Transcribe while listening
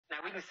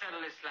We can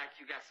settle this like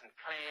you got some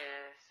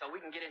class, so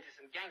we can get into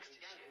some gangster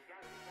shit.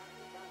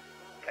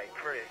 Hey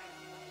Chris,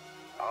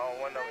 I don't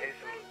want no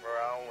issues, bro.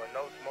 I don't want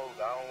no smoke.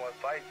 I don't want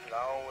fights. I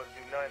don't want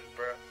to do nothing,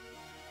 bro.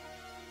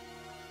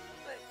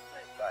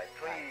 Like,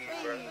 please,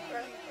 bro.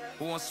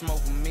 Who want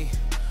smoke with me?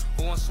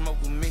 Who want smoke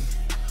with me?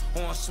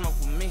 Who want smoke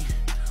with me?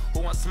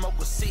 Who want smoke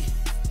with C?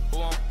 Who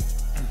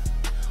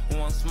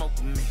want smoke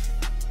with me?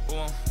 Who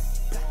want?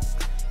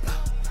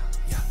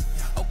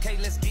 Okay,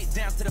 let's get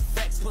down to the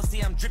facts,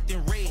 pussy, I'm dripped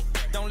in red.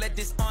 Don't let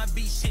this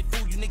R&B shit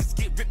fool you, niggas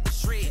get ripped to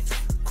shreds.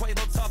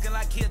 Quavo talking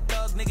like he a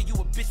thug, nigga, you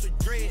a bitch with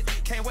dread.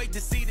 Can't wait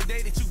to see the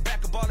day that you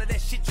back up all of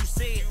that shit you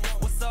said.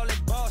 What's all that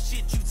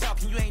bullshit you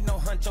talking, you ain't no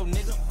huncho,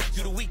 nigga.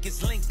 You the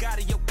weakest link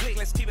out of your clique,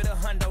 let's keep it a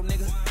hundo,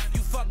 nigga. You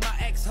fuck my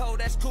ex-hoe,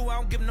 that's cool, I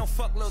don't give no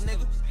fuck, little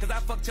nigga. Cause I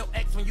fucked your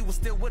ex when you was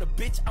still with a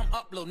bitch, I'm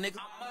up, little nigga.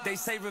 They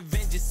say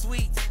revenge is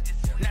sweet.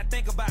 Now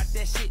think about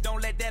that shit,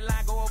 don't let that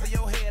line go over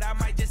your head. I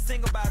might just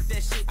sing about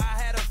that shit. I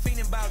had a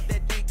feeling about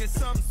that dick, there's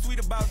something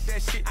sweet about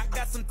that shit. I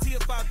got some tea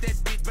about that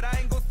bitch, but I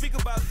ain't gon' speak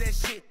about that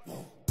shit.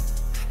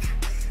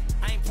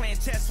 I ain't playing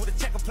chess with a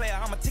checker player.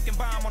 I'm a ticking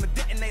bomb on a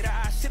detonator.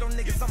 I shit on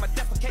niggas, I'm a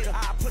defecator.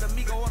 I put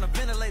amigo on a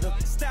ventilator.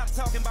 Stop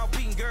talking about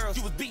beating girls.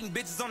 You was beating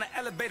bitches on the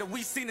elevator.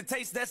 We seen the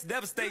taste, that's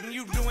devastating.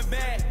 You doing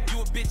bad,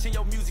 you a bitch and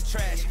your music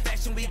trash.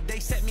 Fashion week,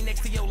 they set me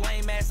next to your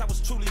lame ass. I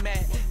was truly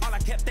mad. All I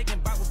kept thinking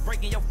about was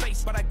breaking your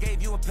face, but I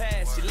gave you a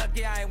pass. You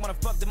lucky I ain't wanna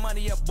fuck the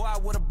money up, boy, I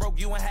would've broke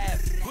you in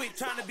half. Quit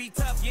trying to be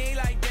tough, you ain't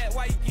like that.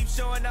 Why you keep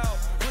showing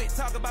off? Quit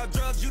talk about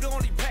drugs, you the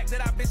only pack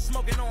that I've been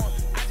smoking on.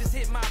 I just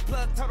hit my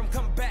plug, told him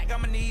come back,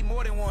 I'ma need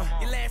more than one.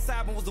 Your last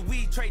album was a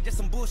weed trade, just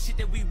some bullshit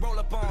that we roll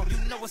up on. You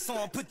know what's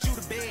on, put you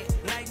to bed.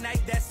 Night,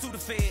 night, that's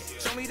Sudafed.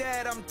 Show me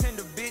that I'm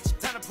tender, bitch.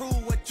 Time to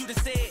prove what you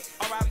just said.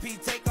 R.I.P.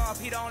 take off,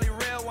 he the only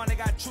real one that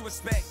got true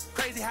respect.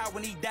 Crazy how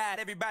when he died,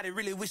 everybody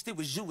really wished it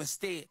was you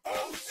instead.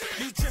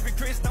 You trippin',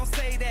 Chris, don't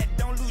say that,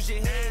 don't lose your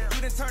head.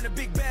 You done turned a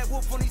big bad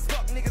wolf on these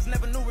fuck niggas,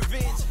 never knew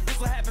revenge. This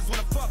what happens when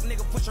a fuck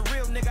nigga push a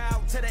real nigga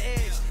out to the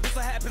edge. This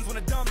what happens when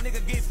a dumb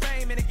nigga get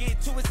fame and it get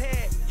to his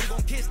head. You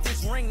gon' kiss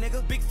this ring,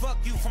 nigga. Big fuck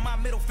you from my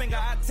middle finger.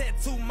 I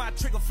tattoo my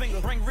trigger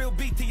finger. Bring real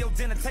beat to your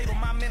dinner table.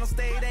 My mental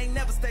state ain't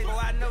never stable.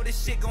 I know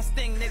this shit gon'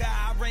 sting, nigga.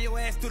 I ran your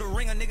ass through the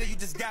ringer, nigga. You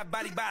just got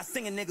bodied by a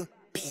singing nigga.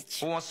 Bitch.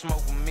 Who want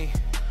smoke with me?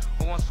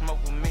 Who want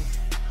smoke with me?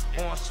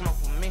 Who want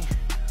smoke with me?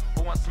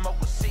 Who want smoke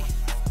with C?